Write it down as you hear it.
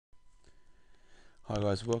Hi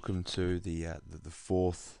guys, welcome to the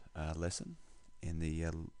fourth lesson in the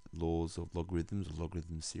laws of logarithms or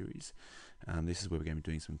logarithm series. This is where we're going to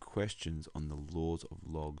be doing some questions on the laws of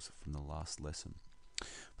logs from the last lesson.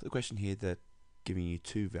 For the question here, that giving you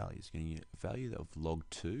two values, giving you a value of log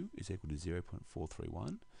 2 is equal to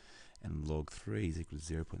 0.431 and log 3 is equal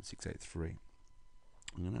to 0.683.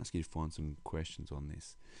 I'm going to ask you to find some questions on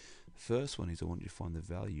this. The first one is I want you to find the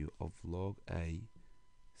value of log a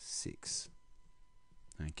 6.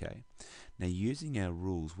 Okay, now using our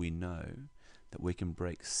rules we know that we can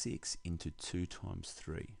break 6 into 2 times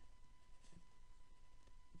 3.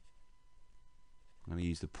 I'm going to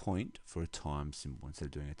use the point for a times symbol instead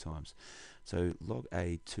of doing a times. So log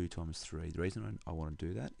a 2 times 3, the reason I want to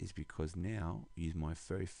do that is because now use my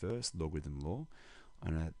very first logarithm law.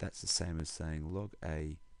 I know that that's the same as saying log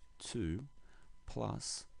a 2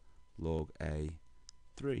 plus log a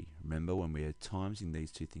 3. Remember, when we are timesing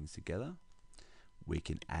these two things together, we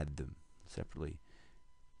can add them separately.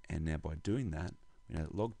 And now by doing that, we know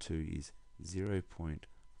that log 2 is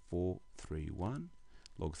 0.431,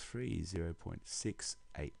 log 3 is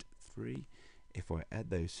 0.683. If I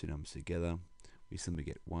add those two numbers together, we simply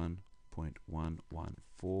get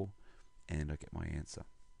 1.114, and I get my answer.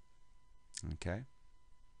 Okay?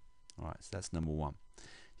 Alright, so that's number one.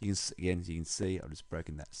 You can, again, as you can see, I've just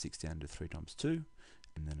broken that 6 down to 3 times 2,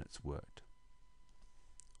 and then it's worked.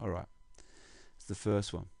 Alright. It's the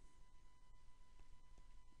first one.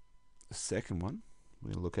 The second one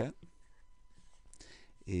we're going to look at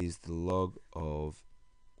is the log of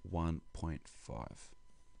 1.5.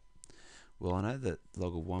 Well, I know that the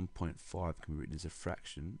log of 1.5 can be written as a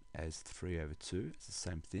fraction as 3 over 2. It's the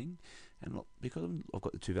same thing. And because I've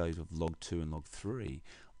got the two values of log 2 and log 3,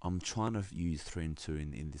 I'm trying to use 3 and 2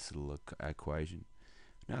 in this little equation.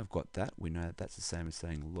 Now I've got that. We know that that's the same as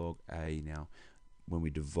saying log a. Now, when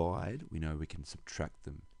we divide, we know we can subtract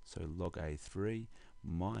them. So log a3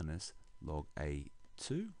 minus log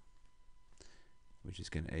a2, which is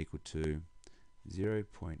going to equal to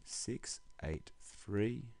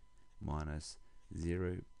 0.683 minus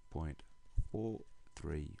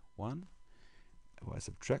 0.431. If I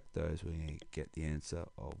subtract those, we're going to get the answer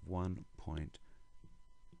of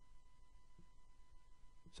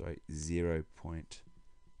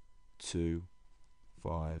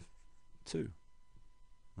 0.252.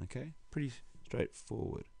 Okay, pretty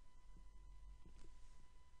straightforward.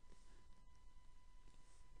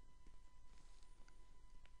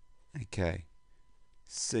 Okay,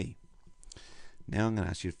 C. Now I'm going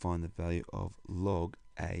to ask you to find the value of log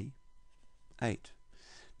a 8.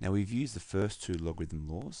 Now we've used the first two logarithm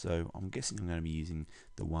laws, so I'm guessing I'm going to be using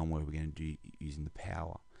the one where we're going to do using the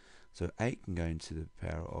power. So 8 can go into the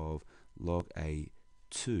power of log a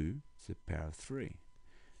 2 to the power of 3.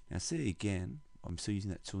 Now see again, I'm still using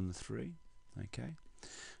that 2 and the 3. Okay,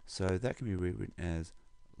 so that can be rewritten as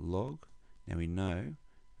log. Now we know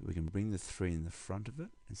that we can bring the 3 in the front of it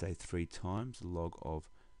and say 3 times the log of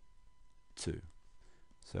 2.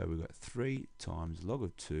 So we've got 3 times log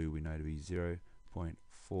of 2, we know to be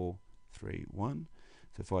 0.431.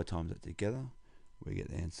 So if I times that together, we get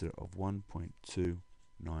the answer of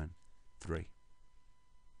 1.293.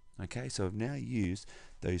 Okay, so I've now used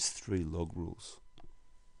those three log rules.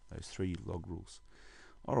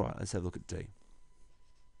 Alright, let's have a look at D.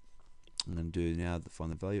 I'm going to do now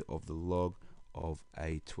find the value of the log of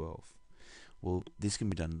a12. Well, this can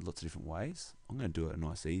be done lots of different ways. I'm going to do it a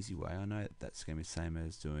nice easy way. I know that's going to be the same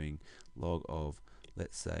as doing log of,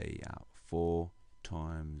 let's say, 4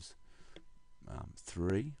 times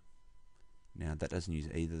 3. Now that doesn't use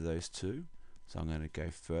either of those two, so I'm going to go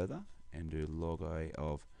further and do log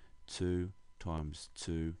of 2 times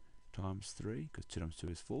 2 times 3, because 2 times 2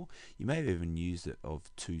 is 4. You may have even used it of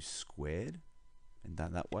 2 squared and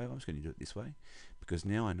done that way. I'm just going to do it this way, because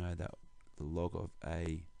now I know that the log of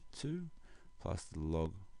a2 plus the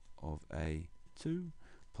log of a2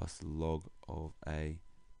 plus the log of a3,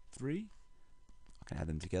 I can add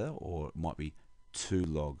them together, or it might be 2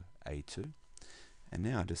 log a2, and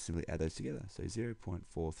now I just simply add those together. So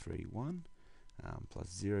 0.431 plus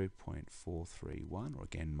 0.431, or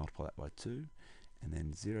again multiply that by 2, and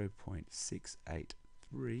then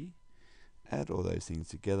 0.683. Add all those things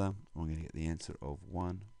together, I'm going to get the answer of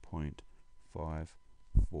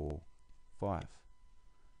 1.545.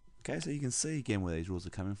 Okay, so you can see again where these rules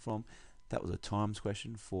are coming from. That was a times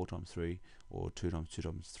question, 4 times 3, or 2 times 2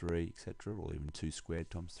 times 3, etc., or even 2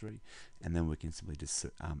 squared times 3, and then we can simply just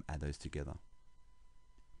add those together.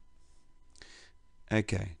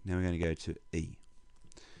 Okay, now we're going to go to E.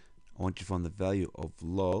 I want you to find the value of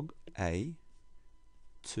log a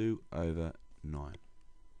 2 over 9.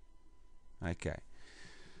 Okay,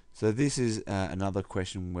 So this is another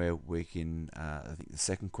question where we can, I think the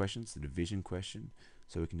second question is the division question.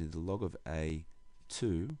 So we can do the log of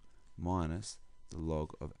A2 minus the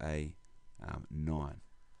log of A 9.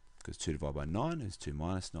 Because 2 divided by 9 is 2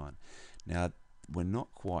 minus 9. Now, we're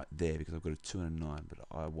not quite there because I've got a 2 and a 9, but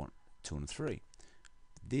I want 2 and a 3.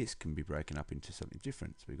 This can be broken up into something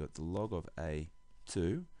different. So we've got the log of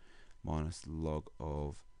A2 minus the log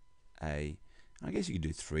of A. I guess you could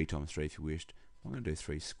do 3 times 3 if you wished. I'm going to do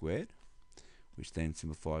 3 squared, which then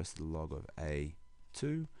simplifies to the log of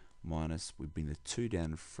A2 minus, we bring the 2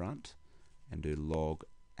 down in front and do log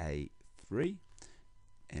A3.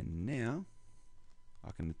 And now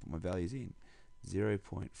I can put my values in.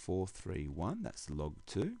 0.431, that's the log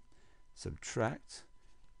 2. Subtract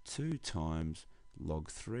 2 times log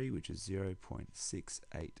 3, which is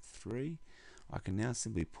 0.683. I can now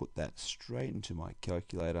simply put that straight into my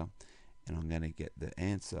calculator, and I'm going to get the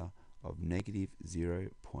answer of negative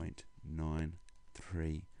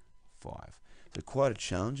 0.935. So quite a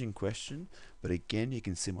challenging question, but again you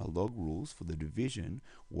can see my log rules for the division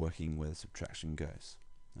working where the subtraction goes.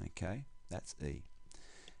 Okay, that's E.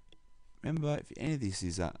 Remember, if any of this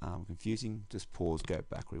is confusing, just pause, go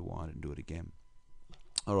back, rewind and do it again.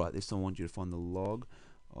 Alright, this time I want you to find the log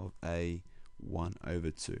of A 1 over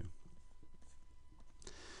 2.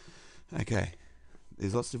 Okay,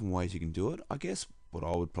 there's lots of different ways you can do it. I guess what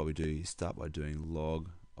I would probably do is start by doing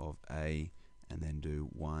log of A and then do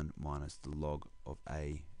 1 minus the log of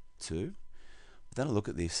A2. But then I look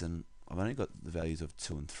at this and I've only got the values of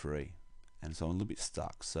 2 and 3, and so I'm a little bit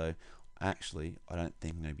stuck. So actually I don't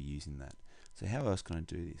think I'm going to be using that. So how else can I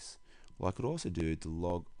do this? Well, I could also do the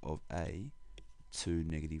log of A to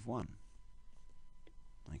negative 1.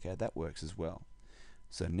 Okay, that works as well.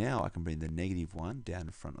 So now I can bring the negative 1 down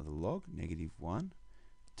in front of the log, negative 1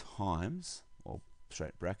 times, or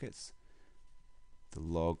straight brackets, the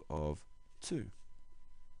log of 2.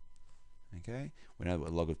 Okay, we know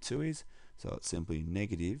what log of 2 is, so it's simply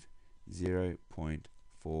negative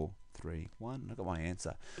 0.431. I've got my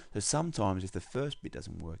answer. So sometimes if the first bit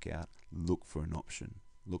doesn't work out, look for an option.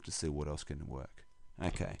 Look to see what else can work.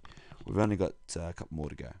 Okay, we've only got a couple more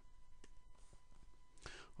to go.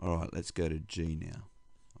 Alright, let's go to G now.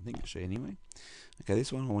 I think it's G anyway. Okay,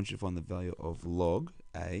 this one I want you to find the value of log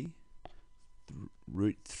A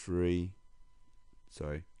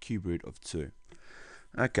cube root of 2.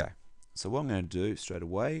 Okay, so what I'm going to do straight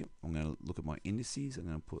away, I'm going to look at my indices. I'm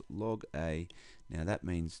going to put log A. Now that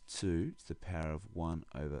means 2 to the power of 1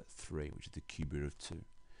 over 3, which is the cube root of 2.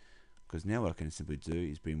 Because now what I can simply do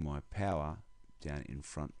is bring my power down in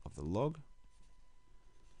front of the log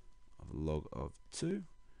of 2,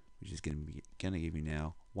 which is going to give me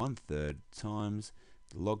now 1/3 times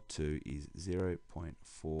the log 2 is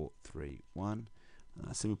 0.431.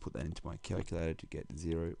 I simply put that into my calculator to get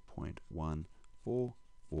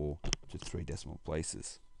 0.144 to 3 decimal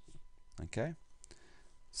places. Okay,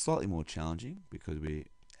 slightly more challenging because we're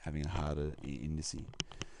having a harder indice.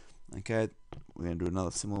 Okay, we're going to do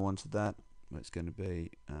another similar one to that. It's going to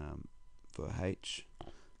be for H,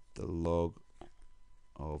 the log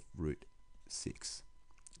of root 6.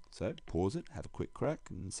 So pause it, have a quick crack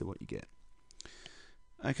and see what you get.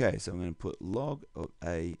 Okay, so I'm going to put log of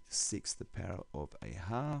a 6 to the power of a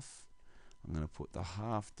half. I'm going to put the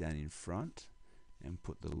half down in front and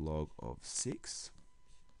put the log of 6.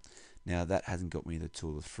 Now that hasn't got me the 2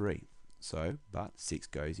 or the 3. So, but 6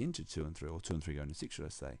 goes into 2 and 3, or 2 and 3 go into 6, should I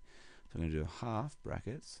say. So I'm going to do half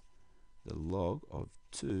brackets the log of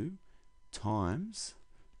 2 times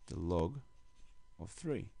the log of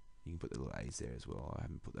 3. You can put the little a's there as well. I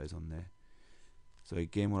haven't put those on there. So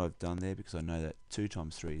again, what I've done there, because I know that 2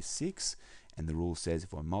 times 3 is 6, and the rule says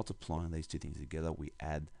if I'm multiplying these two things together, we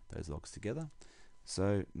add those logs together.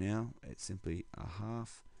 So now it's simply a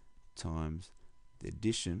half times the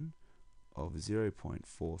addition of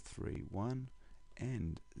 0.431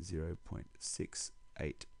 and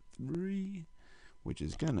 0.683, which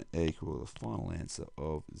is going to equal the final answer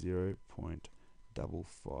of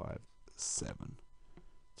 0.557.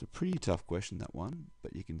 It's a pretty tough question, that one,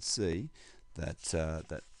 but you can see that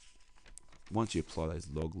that once you apply those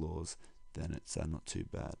log laws, then it's not too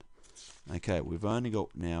bad. Okay, we've only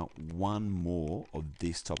got now one more of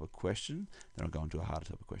this type of question, then I'll go on to a harder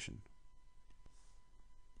type of question.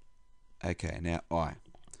 Okay, now I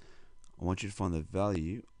want you to find the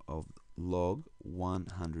value of log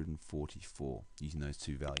 144 using those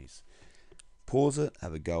two values. Pause it,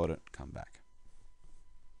 have a go at it, come back.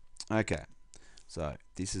 Okay, so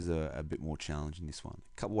this is a bit more challenging, this one.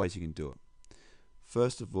 A couple ways you can do it.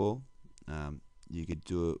 First of all, you could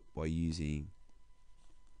do it by using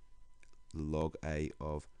log A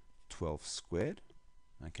of 12 squared.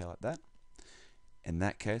 okay, like that. In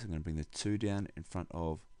that case, I'm going to bring the 2 down in front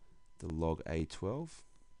of the log A12.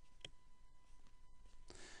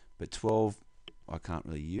 But 12 I can't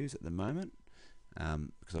really use at the moment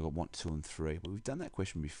because I've got 1, 2, and 3. But we've done that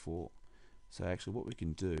question before. So actually what we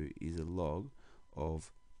can do is a log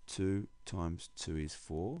of 2 times 2 is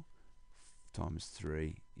 4 times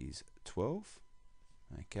 3 is 12.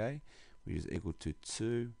 Okay, which is equal to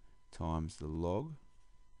 2 times the log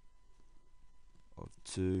of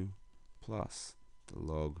 2 plus the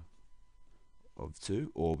log of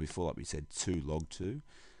 2, or before, like we said, 2 log 2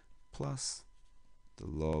 plus the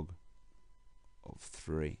log of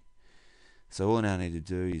 3. So all I now need to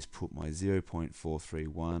do is put my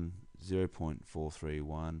 0.431,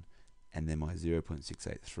 0.431, and then my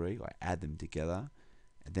 0.683. I add them together,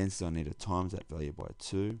 and then so I need to times that value by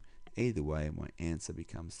 2. Either way, my answer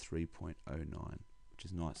becomes 3.09, which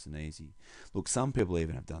is nice and easy. Look, some people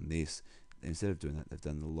even have done this. Instead of doing that, they've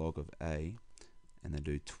done the log of A, and they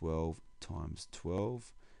do 12 times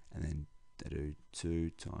 12, and then they do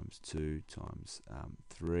 2 times 2 times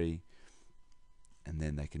 3, and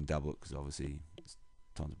then they can double it because obviously it's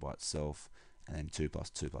times it by itself, and then 2 plus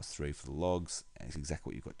 2 plus 3 for the logs, and it's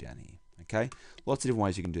exactly what you've got down here. Okay, lots of different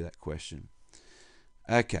ways you can do that question.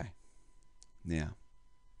 Okay, now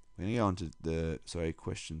we're going to go on to the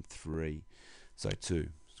question 3. So 2,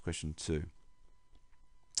 question 2.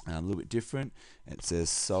 A little bit different. It says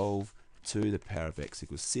solve 2 to the power of x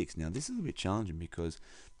equals 6. Now this is a bit challenging because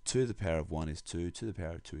 2 to the power of 1 is 2, 2 to the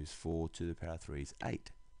power of 2 is 4, 2 to the power of 3 is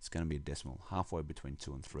 8. It's going to be a decimal halfway between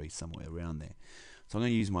 2 and 3, somewhere around there. So I'm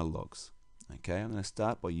going to use my logs. Okay, I'm going to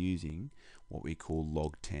start by using what we call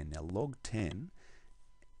log 10. Now log 10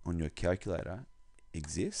 on your calculator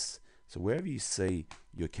exists. So wherever you see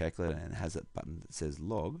your calculator and it has that button that says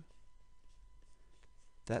log,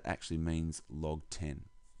 that actually means log 10.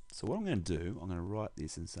 So what I'm going to do, I'm going to write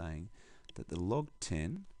this and saying that the log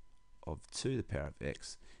 10 of 2 to the power of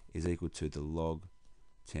x is equal to the log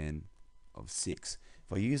 10 of 6.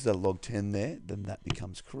 If I use the log 10 there, then that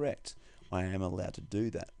becomes correct. I am allowed to do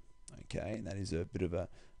that. Okay, and that is a bit of a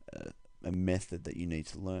method that you need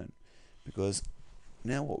to learn, because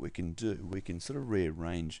now what we can do, we can sort of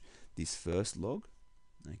rearrange this first log,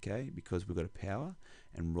 okay, because we've got a power,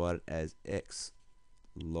 and write it as x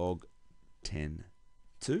log 10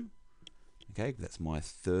 2. Okay, that's my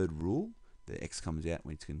third rule. The x comes out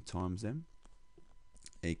when you can times them,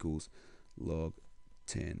 equals log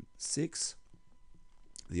 10 6.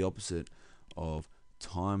 The opposite of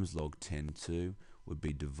times log 10 2 would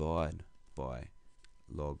be divide by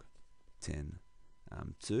log 10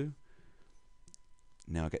 2.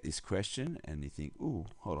 Now I get this question and you think, ooh,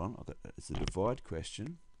 hold on, it's a divide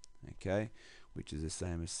question, okay, which is the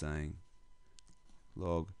same as saying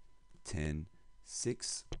log 10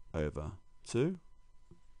 6 over 2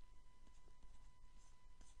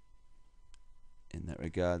 in that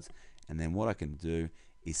regards. And then what I can do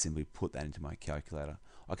is simply put that into my calculator.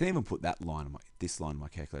 I can even put that line, this line in my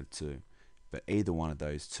calculator too, but either one of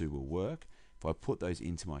those two will work. If I put those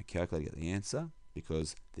into my calculator, I get the answer,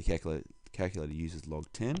 because the calculator uses log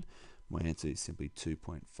 10, my answer is simply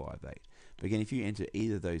 2.58. But again, if you enter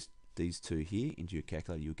either of these two here into your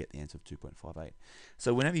calculator, you'll get the answer of 2.58.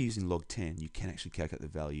 So whenever you're using log 10, you can actually calculate the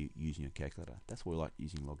value using your calculator. That's why we like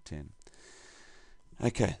using log 10.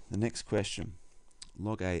 Okay, the next question.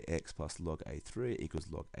 Log ax plus log a3 equals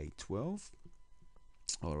log a12.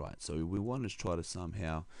 Alright, so we want to try to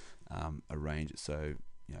somehow arrange it so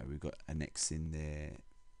we've got an x in there,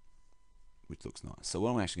 which looks nice. So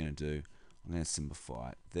what I'm actually going to do, I'm going to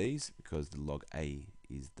simplify these because the log a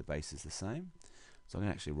is the base is the same. So I'm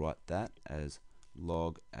going to actually write that as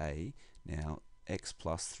log a. Now x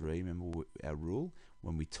plus 3, remember our rule,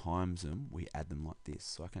 when we times them, we add them like this.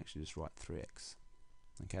 So I can actually just write 3x,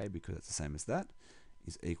 okay, because it's the same as that,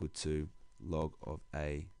 is equal to log of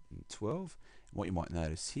a and 12. And what you might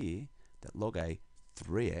notice here, that log a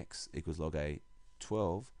 3x equals log a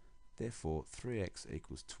 12, therefore 3x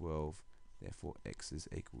equals 12, therefore x is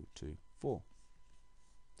equal to 4.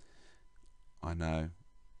 I know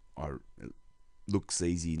it looks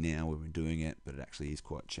easy now when we're doing it, but it actually is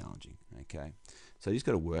quite challenging. Okay, so you just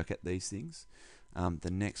got to work at these things.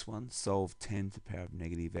 The next one, solve 10 to the power of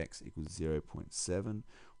negative x equals 0.7.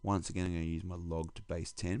 Once again, I'm going to use my log to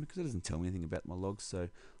base 10 because it doesn't tell me anything about my logs, so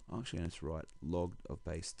I'm actually going to write log of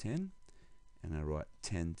base 10, and I write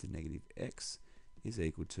 10 to negative x is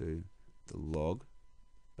equal to the log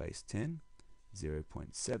base 10,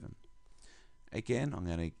 0.7. Again, I'm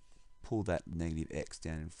going to pull that negative x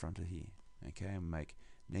down in front of here, okay, and make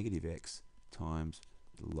negative x times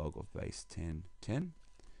the log of base 10, 10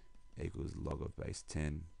 equals log of base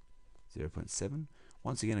 10, 0.7.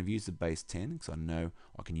 Once again, I've used the base 10 because I know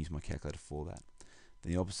I can use my calculator for that.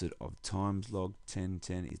 Then the opposite of times log 10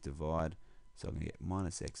 is divide. So I'm going to get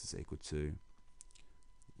minus x is equal to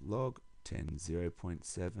log 10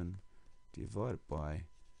 0.7 divided by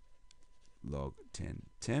log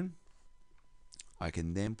 10. I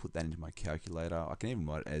can then put that into my calculator. I can even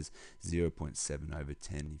write it as 0.7 over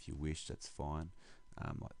 10 if you wish, that's fine.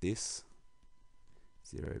 Like this,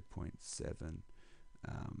 0.7.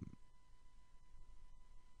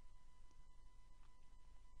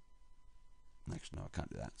 Actually, no, I can't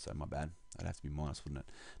do that, so my bad. I'd have to be minus, wouldn't it?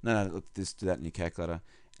 No, look, just do that in your calculator,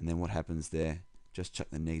 and then what happens there, just chuck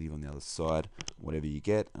the negative on the other side, whatever you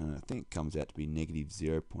get, and I think it comes out to be negative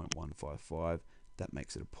 0.155. That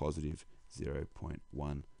makes it a positive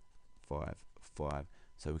 0.155.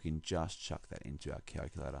 So we can just chuck that into our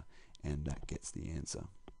calculator, and that gets the answer.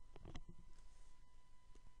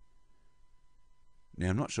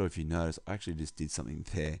 Now, I'm not sure if you noticed, I actually just did something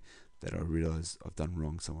there that I realized I've done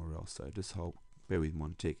wrong somewhere else. So just bear with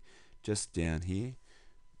one tick. Just down here,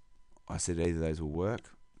 I said either of those will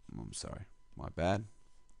work. I'm sorry, my bad.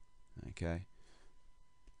 Okay.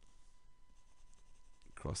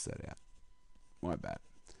 Cross that out. My bad.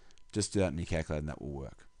 Just do that in your calculator and that will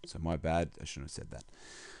work. So my bad, I shouldn't have said that.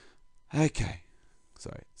 Okay.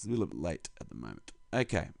 Sorry, it's a little bit late at the moment.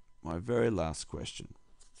 Okay, my very last question.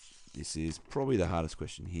 This is probably the hardest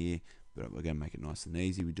question here, but we're going to make it nice and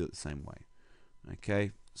easy. We do it the same way.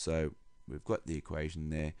 Okay, so we've got the equation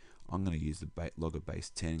there. I'm going to use the log of base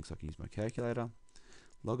 10 because I can use my calculator.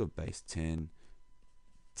 Log of base 10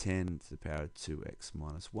 to the power of 2x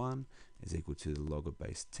minus 1 is equal to the log of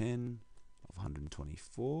base 10 of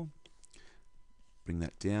 124. Bring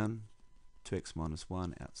that down. 2x minus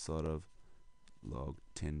 1 outside of log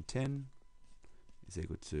 10 is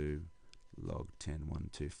equal to log 10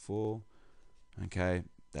 124. Okay,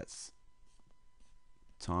 that's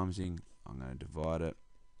timesing. I'm going to divide it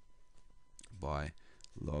by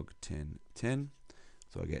log 10.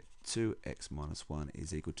 So I get 2x minus 1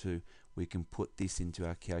 is equal to, we can put this into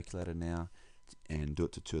our calculator now and do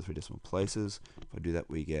it to 2 or 3 decimal places. If I do that,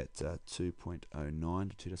 we get 2.09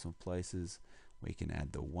 to 2 decimal places. We can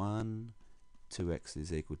add the 1. 2x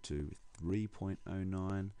is equal to 3.09.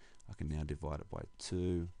 I can now divide it by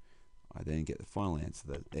 2. I then get the final answer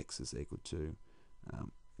that x is equal to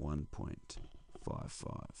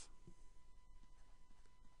 1.55.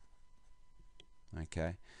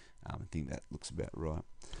 Okay, I think that looks about right.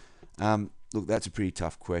 Look, that's a pretty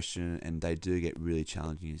tough question, and they do get really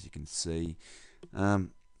challenging, as you can see.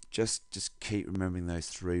 Just keep remembering those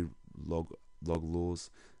 3 log laws.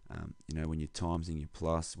 You know, when you're timesing, you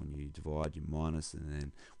plus; when you divide, you minus; and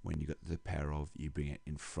then when you got the power of, you bring it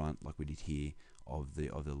in front, like we did here, of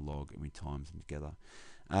the log, and we times them together.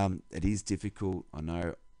 It is difficult. I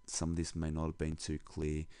know some of this may not have been too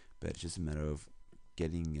clear, but it's just a matter of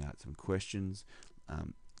getting some questions,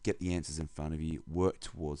 get the answers in front of you, work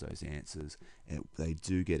towards those answers, and they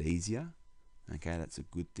do get easier. Okay, that's a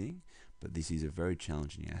good thing, but this is a very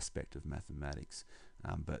challenging aspect of mathematics,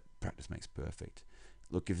 but practice makes perfect.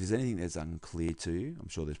 Look, if there's anything that's unclear to you, I'm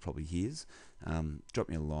sure there's probably is, drop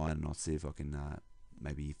me a line and I'll see if I can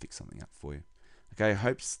maybe fix something up for you. Okay, I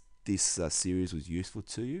hope this series was useful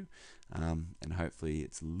to you, and hopefully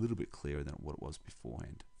it's a little bit clearer than what it was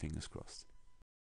beforehand. Fingers crossed.